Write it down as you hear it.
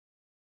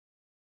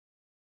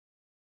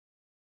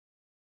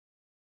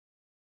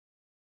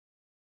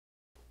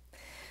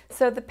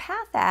So the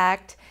PATH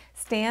Act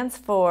stands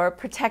for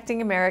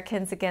Protecting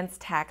Americans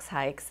Against Tax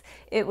Hikes.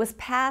 It was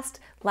passed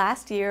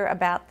last year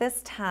about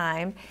this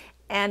time,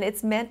 and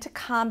it's meant to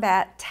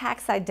combat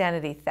tax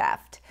identity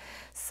theft.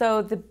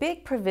 So the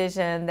big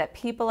provision that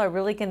people are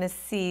really going to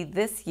see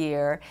this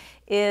year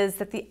is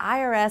that the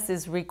IRS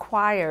is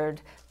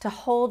required to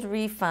hold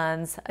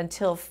refunds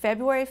until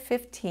February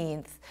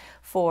 15th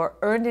for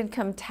earned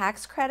income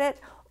tax credit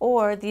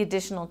or the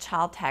additional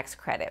child tax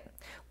credit.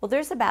 Well,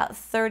 there's about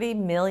 30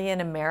 million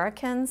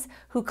Americans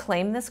who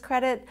claim this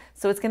credit,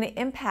 so it's going to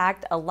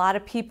impact a lot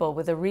of people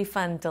with a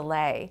refund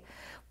delay.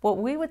 What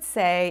we would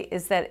say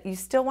is that you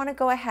still want to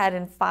go ahead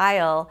and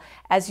file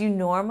as you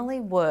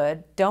normally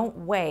would. Don't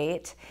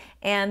wait.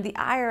 And the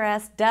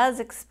IRS does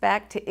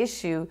expect to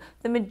issue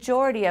the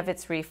majority of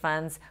its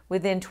refunds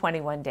within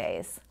 21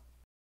 days.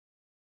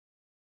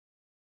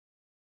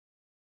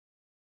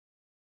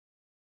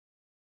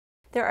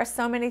 There are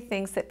so many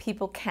things that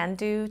people can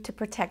do to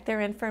protect their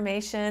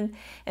information,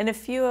 and a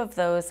few of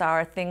those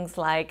are things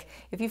like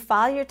if you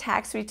file your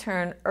tax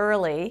return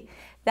early,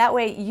 that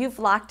way you've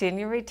locked in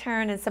your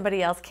return and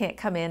somebody else can't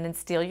come in and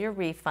steal your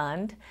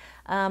refund.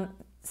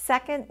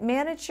 Second,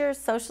 manage your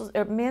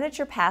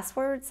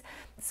passwords.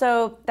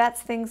 So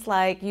that's things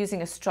like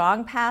using a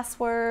strong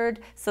password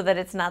so that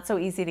it's not so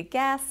easy to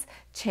guess,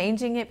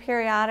 changing it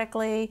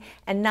periodically,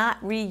 and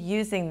not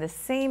reusing the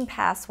same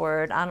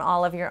password on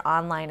all of your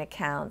online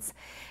accounts.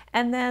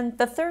 And then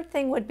the third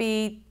thing would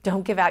be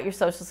don't give out your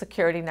Social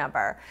Security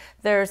number.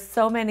 There's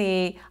so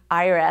many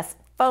IRS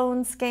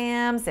phone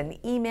scams and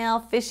email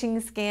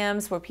phishing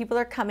scams where people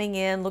are coming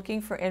in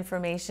looking for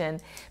information.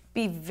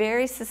 Be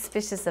very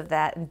suspicious of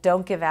that and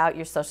don't give out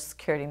your Social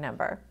Security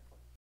number.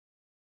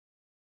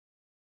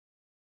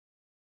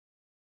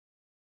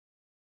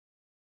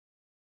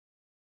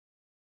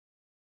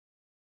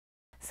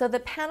 So the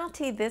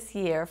penalty this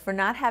year for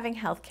not having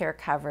health care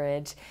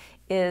coverage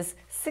is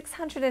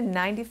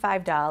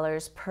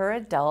 $695 per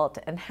adult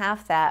and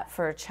half that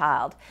for a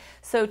child.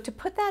 So to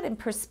put that in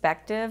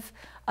perspective,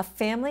 a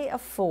family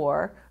of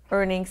 4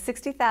 earning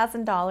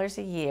 $60,000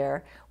 a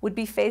year would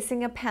be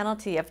facing a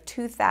penalty of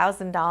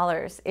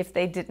 $2,000 if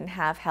they didn't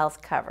have health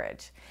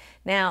coverage.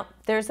 Now,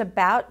 there's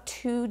about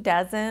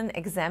 24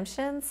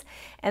 exemptions,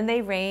 and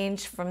they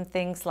range from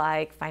things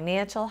like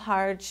financial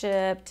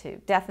hardship to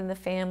death in the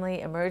family,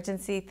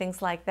 emergency,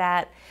 things like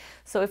that.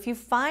 So if you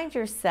find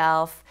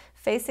yourself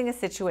facing a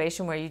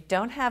situation where you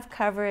don't have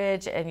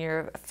coverage and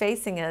you're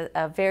facing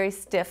a very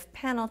stiff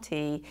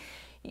penalty,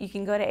 you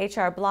can go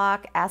to HR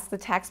Block, ask the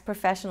tax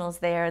professionals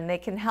there, and they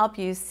can help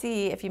you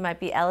see if you might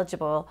be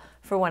eligible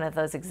for one of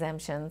those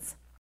exemptions.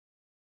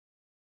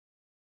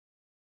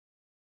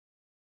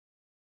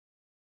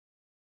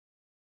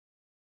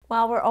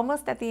 While we're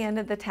almost at the end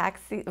of the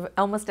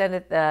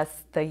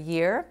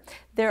year,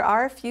 there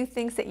are a few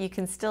things that you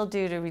can still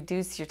do to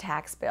reduce your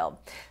tax bill.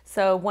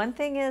 So one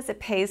thing is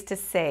it pays to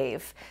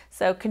save.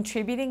 So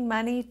contributing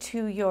money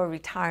to your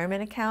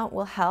retirement account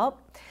will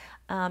help.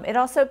 It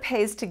also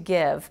pays to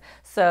give,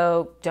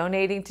 so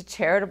donating to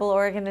charitable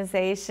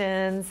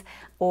organizations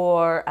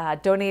or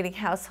donating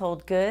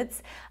household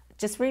goods.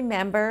 Just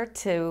remember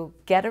to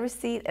get a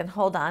receipt and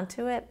hold on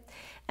to it.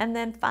 And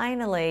then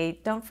finally,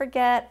 don't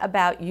forget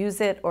about use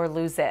it or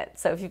lose it.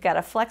 So if you've got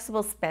a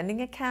flexible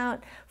spending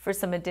account for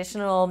some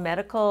additional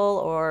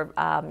medical or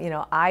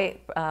eye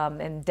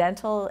and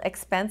dental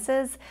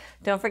expenses,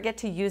 don't forget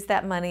to use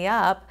that money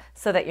up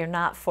so that you're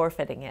not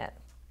forfeiting it.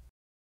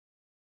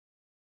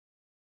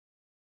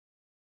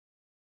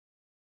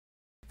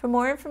 For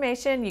more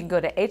information, you can go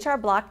to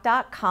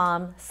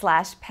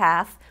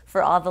hrblock.com/path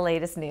for all the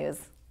latest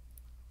news.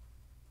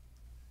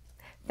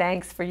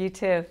 Thanks for you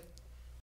too.